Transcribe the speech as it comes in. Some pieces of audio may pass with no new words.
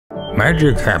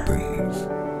Magic happens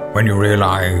when you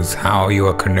realize how you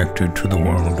are connected to the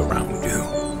world around you,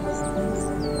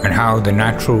 and how the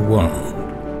natural world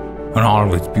and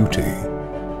all its beauty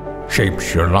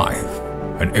shapes your life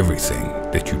and everything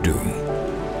that you do.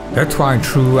 That's why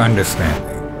true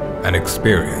understanding and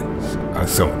experience are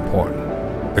so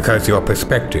important, because your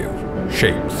perspective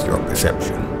shapes your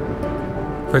perception.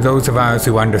 For those of us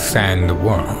who understand the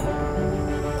world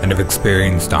and have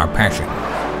experienced our passion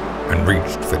and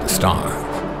reached for the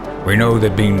stars, we know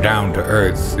that being down to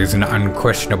earth is an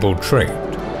unquestionable trait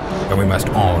that we must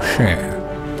all share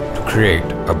to create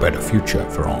a better future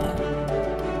for all.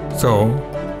 So,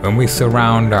 when we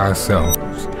surround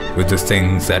ourselves with the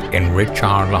things that enrich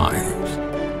our lives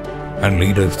and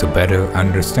lead us to better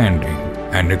understanding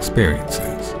and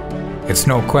experiences, it's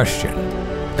no question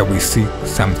that we seek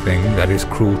something that is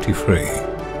cruelty-free,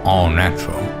 all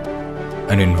natural,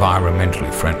 and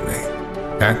environmentally friendly.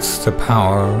 That's the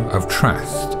power of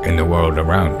trust in the world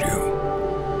around you,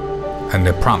 and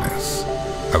the promise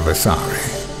of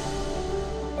Vasarii.